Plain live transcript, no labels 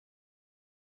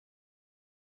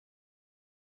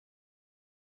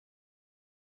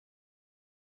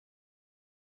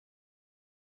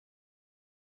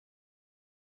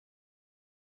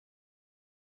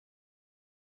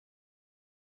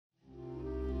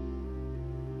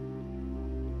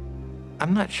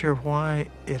I'm not sure why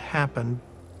it happened,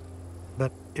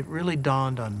 but it really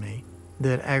dawned on me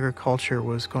that agriculture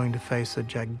was going to face a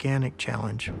gigantic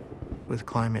challenge with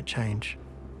climate change,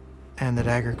 and that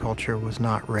agriculture was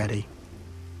not ready.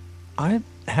 I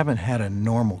haven't had a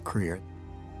normal career,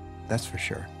 that's for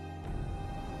sure.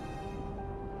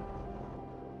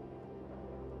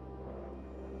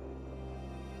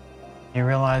 You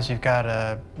realize you've got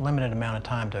a limited amount of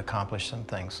time to accomplish some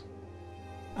things.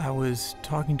 I was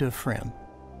talking to a friend,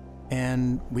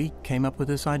 and we came up with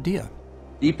this idea.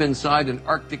 Deep inside an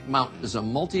Arctic mountain is a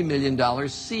multi-million-dollar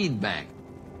seed bank.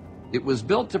 It was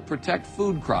built to protect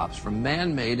food crops from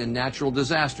man-made and natural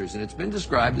disasters, and it's been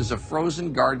described as a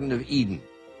frozen Garden of Eden.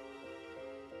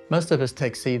 Most of us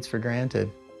take seeds for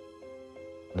granted.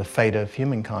 The fate of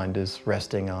humankind is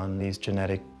resting on these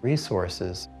genetic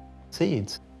resources,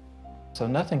 seeds. So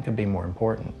nothing could be more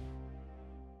important.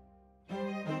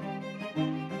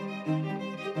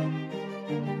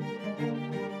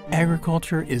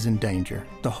 Agriculture is in danger.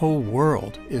 The whole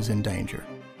world is in danger.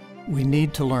 We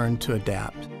need to learn to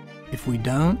adapt. If we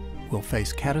don't, we'll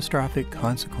face catastrophic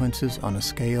consequences on a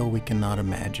scale we cannot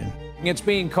imagine. It's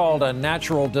being called a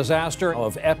natural disaster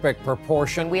of epic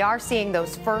proportion. We are seeing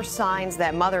those first signs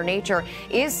that Mother Nature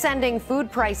is sending food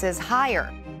prices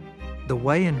higher. The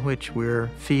way in which we're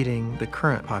feeding the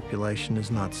current population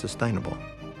is not sustainable.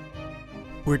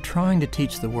 We're trying to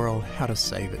teach the world how to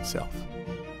save itself.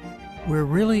 We're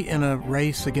really in a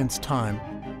race against time.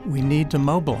 We need to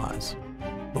mobilize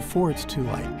before it's too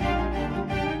late.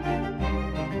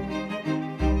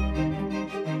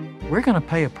 We're going to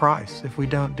pay a price if we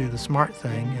don't do the smart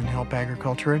thing and help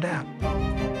agriculture adapt.